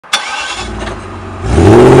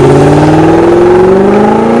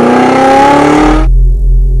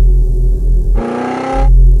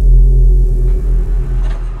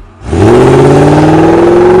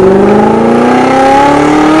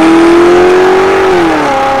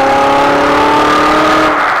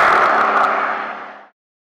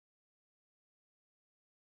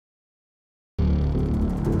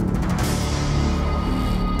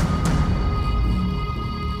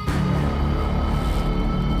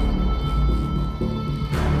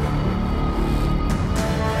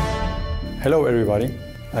Hello everybody,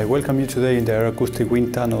 I welcome you today in the aeroacoustic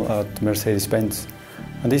wind tunnel at Mercedes-Benz.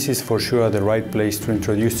 And this is for sure the right place to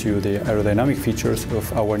introduce you the aerodynamic features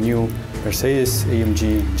of our new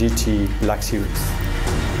Mercedes-AMG GT Black Series.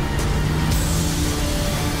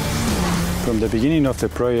 From the beginning of the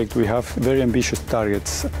project we have very ambitious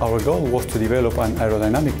targets. Our goal was to develop an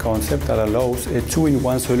aerodynamic concept that allows a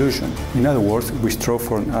two-in-one solution. In other words, we strove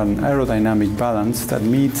for an aerodynamic balance that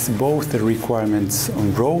meets both the requirements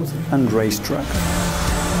on road and racetrack.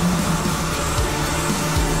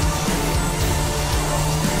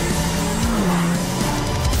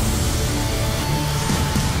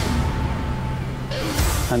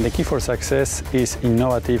 And the key for success is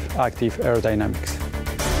innovative active aerodynamics.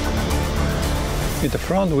 At the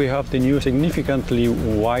front we have the new significantly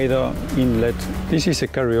wider inlet. This is a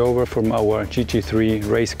carryover from our GT3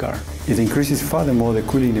 race car. It increases furthermore the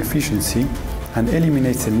cooling efficiency and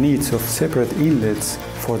eliminates the needs of separate inlets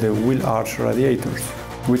for the wheel arch radiators,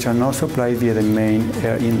 which are now supplied via the main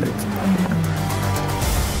air inlet.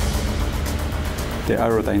 The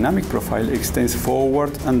aerodynamic profile extends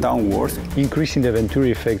forward and downward, increasing the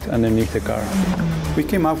Venturi effect underneath the car. We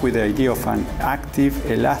came up with the idea of an active,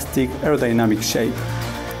 elastic, aerodynamic shape.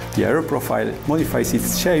 The aero profile modifies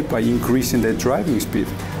its shape by increasing the driving speed.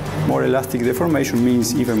 More elastic deformation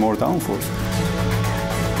means even more downforce.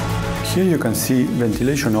 Here you can see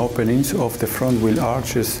ventilation openings of the front wheel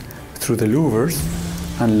arches through the louvers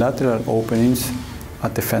and lateral openings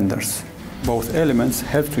at the fenders. Both elements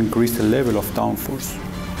help to increase the level of downforce.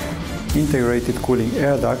 Integrated cooling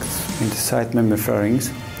air ducts in the side member fairings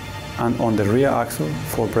and on the rear axle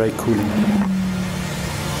for brake cooling.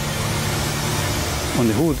 On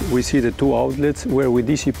the hood we see the two outlets where we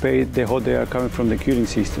dissipate the hot air coming from the cooling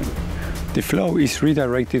system. The flow is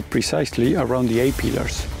redirected precisely around the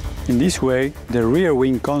A-pillars. In this way, the rear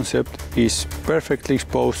wing concept is perfectly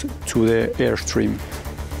exposed to the airstream.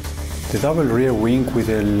 The double rear wing with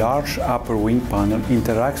a large upper wing panel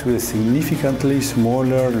interacts with a significantly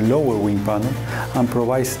smaller lower wing panel and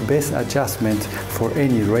provides best adjustment for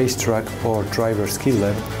any racetrack or driver skill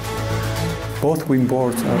level. Both wing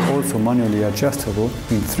boards are also manually adjustable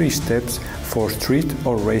in 3 steps for street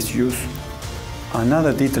or race use.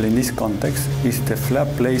 Another detail in this context is the flap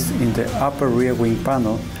placed in the upper rear wing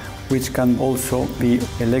panel, which can also be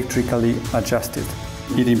electrically adjusted.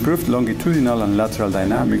 It improved longitudinal and lateral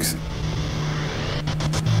dynamics.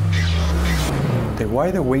 The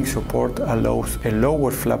wider wing support allows a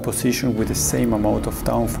lower flap position with the same amount of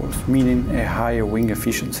downforce, meaning a higher wing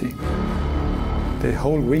efficiency. The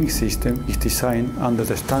whole wing system is designed under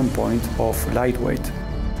the standpoint of lightweight.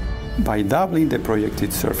 By doubling the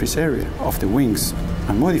projected surface area of the wings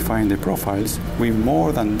and modifying the profiles, we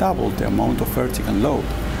more than doubled the amount of vertical load.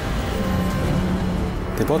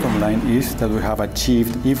 The bottom line is that we have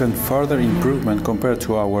achieved even further improvement compared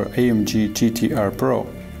to our AMG GT Pro.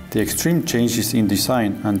 The extreme changes in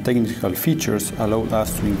design and technical features allowed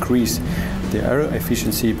us to increase the aero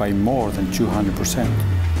efficiency by more than 200%.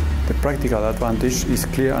 The practical advantage is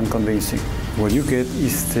clear and convincing. What you get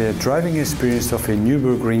is the driving experience of a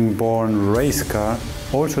Nürburgring-born race car,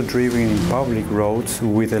 also driven in public roads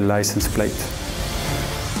with a license plate.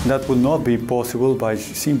 That would not be possible by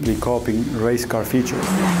simply copying race car features.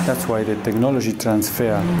 That's why the technology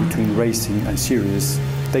transfer between racing and series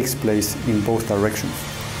takes place in both directions.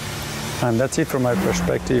 And that's it from my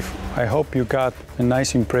perspective. I hope you got a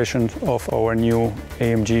nice impression of our new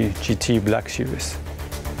AMG GT Black Series.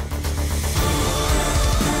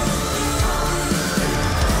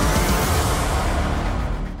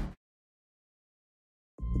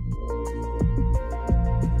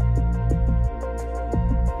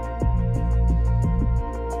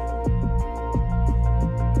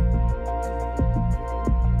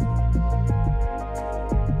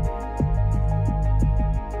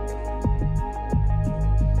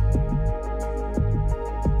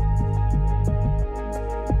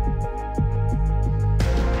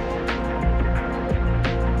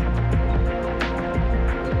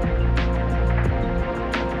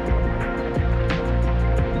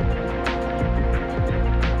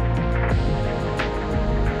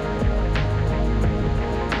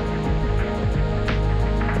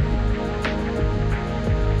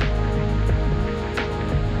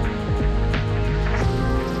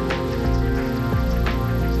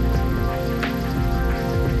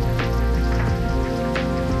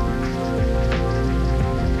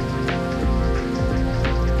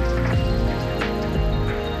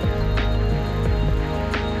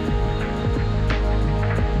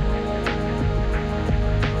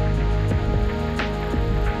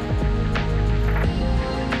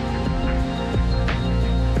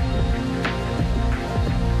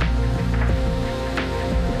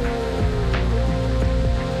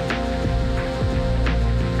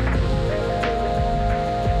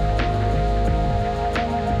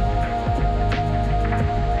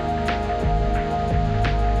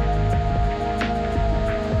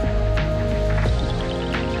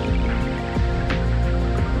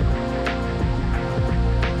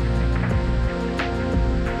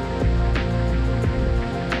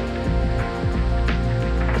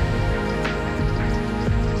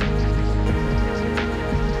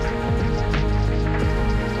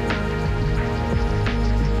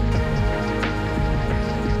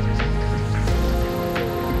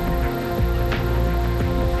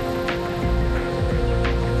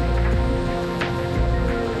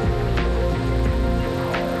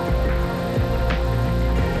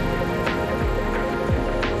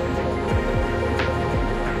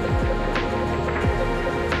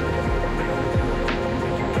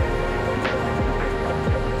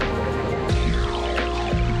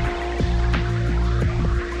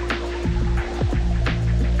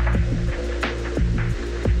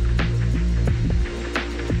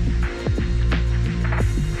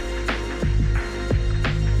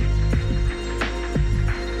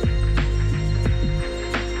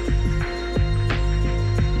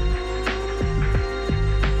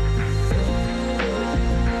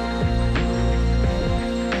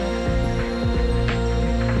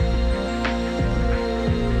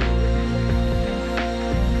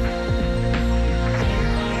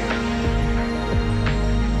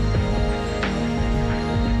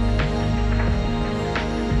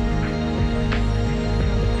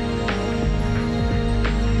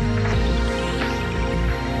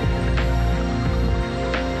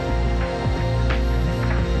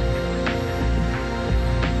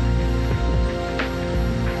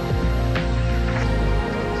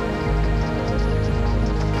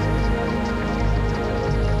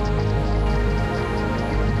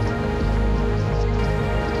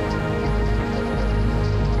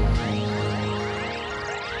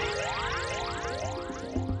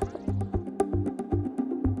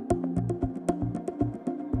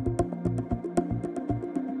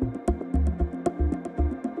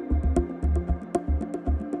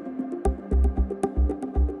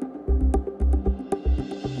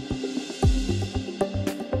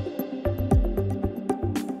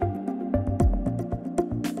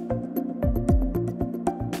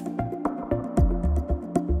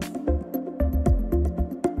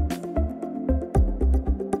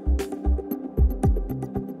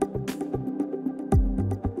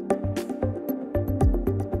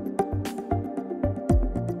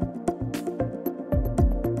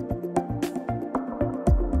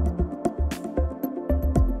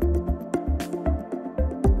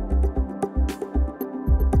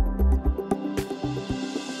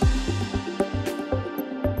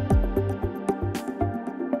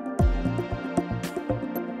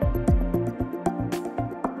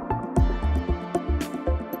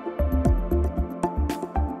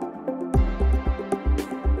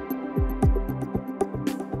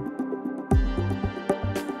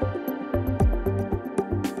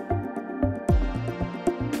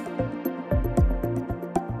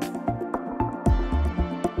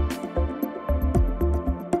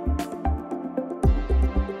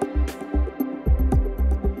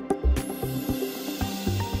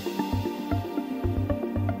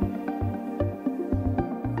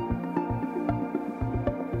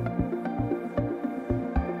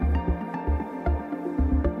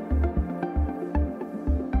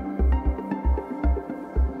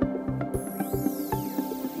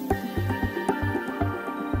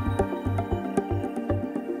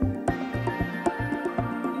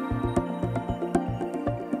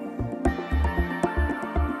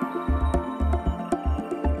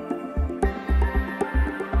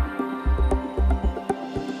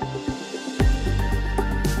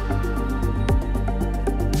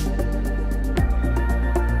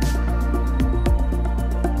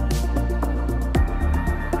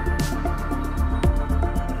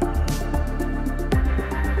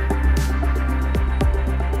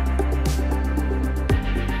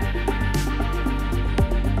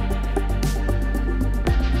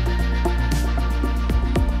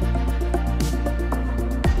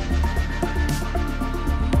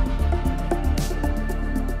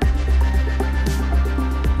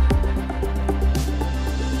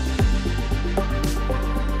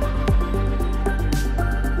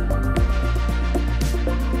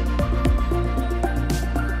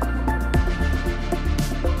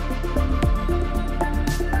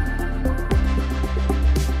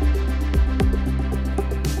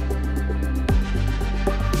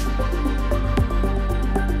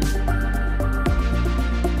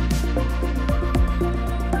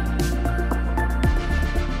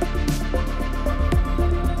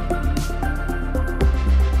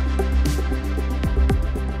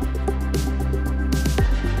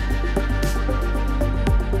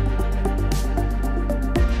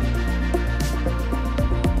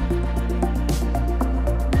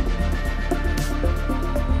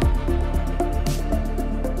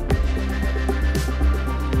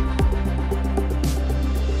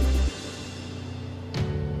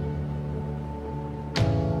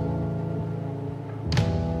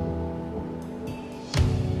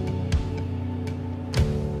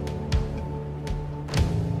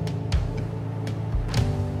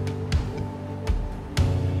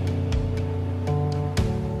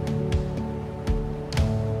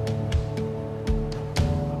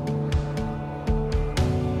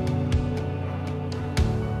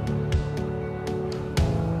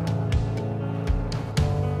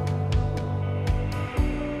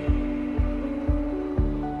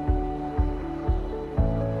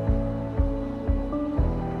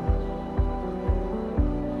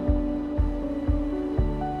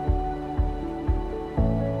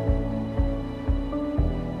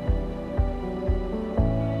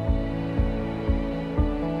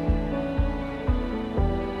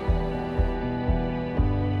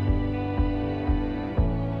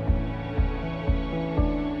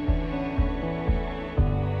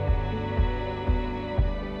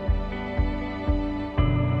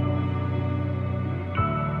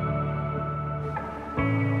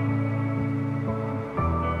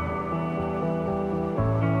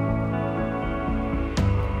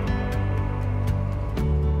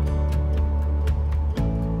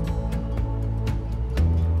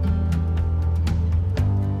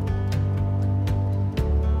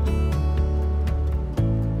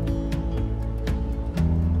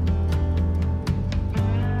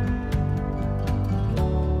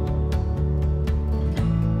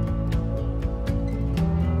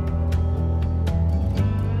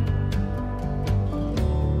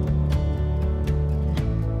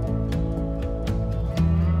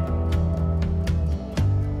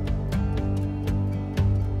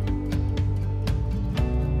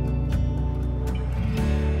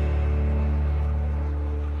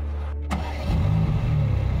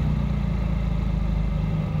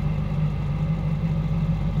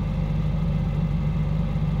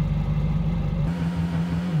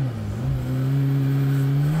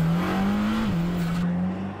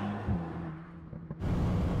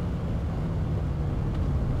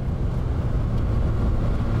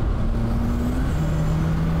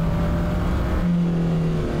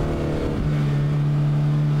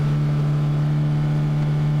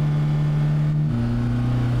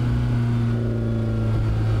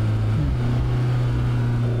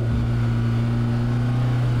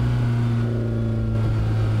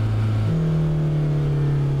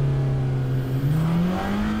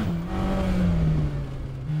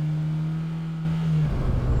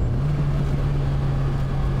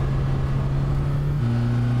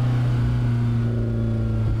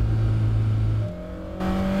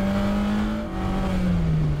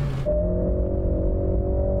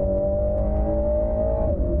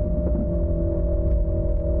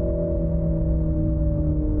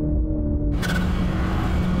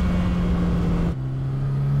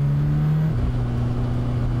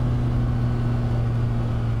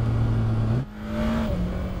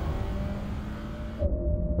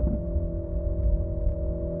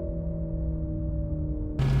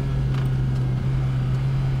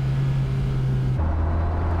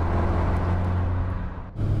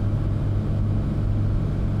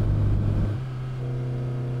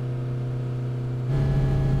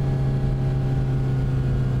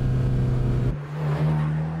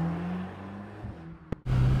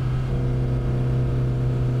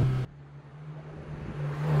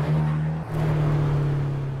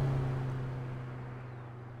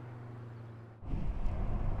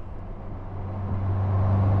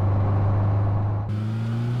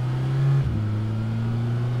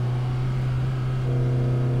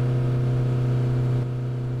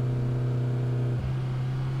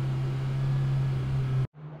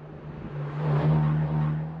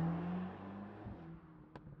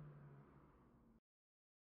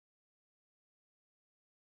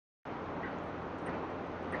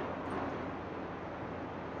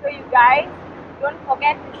 So you guys, don't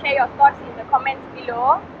forget to share your thoughts in the comments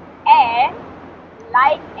below and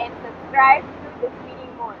like and subscribe to the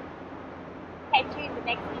spinning mode. Catch you in the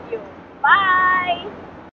next video. Bye!